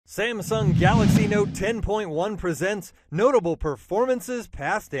Samsung Galaxy Note 10.1 presents notable performances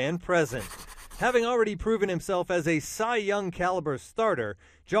past and present. Having already proven himself as a Cy Young caliber starter,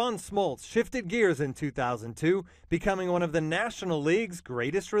 John Smoltz shifted gears in 2002, becoming one of the National League's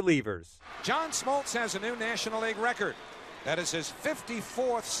greatest relievers. John Smoltz has a new National League record. That is his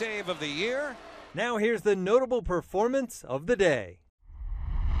 54th save of the year. Now here's the notable performance of the day.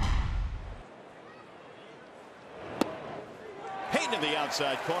 Hayden in the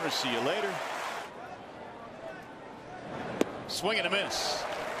outside corner. See you later. Swing and a miss.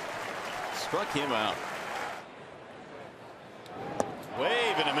 Struck him out.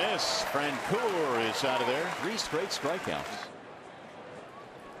 Wave and a miss. Francoeur is out of there. 3 straight strikeouts.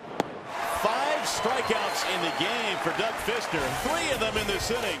 5 strikeouts in the game for Doug Fister. 3 of them in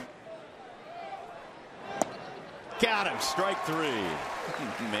this inning. Got him. Strike 3.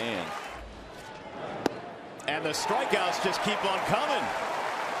 Man. And the strikeouts just keep on coming.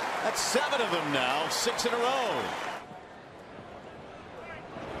 That's 7 of them now, 6 in a row.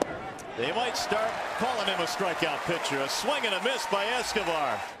 They might start calling him a strikeout pitcher. A swing and a miss by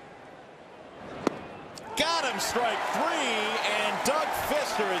Escobar. Got him, strike 3, and Doug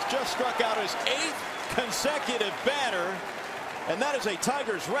Fister has just struck out his 8th consecutive batter, and that is a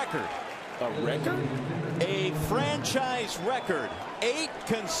Tigers record. A record? A franchise record. 8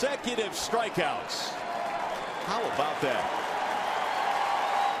 consecutive strikeouts. How about that?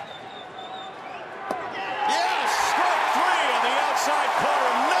 Yes, strike 3 on the outside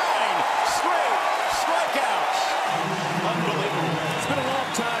corner. 9 straight strikeouts. Unbelievable. It's been a long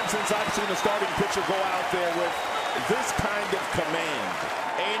time since I've seen a starting pitcher go out there with this kind of command.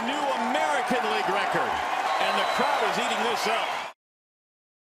 A new American League record. And the crowd is eating this up.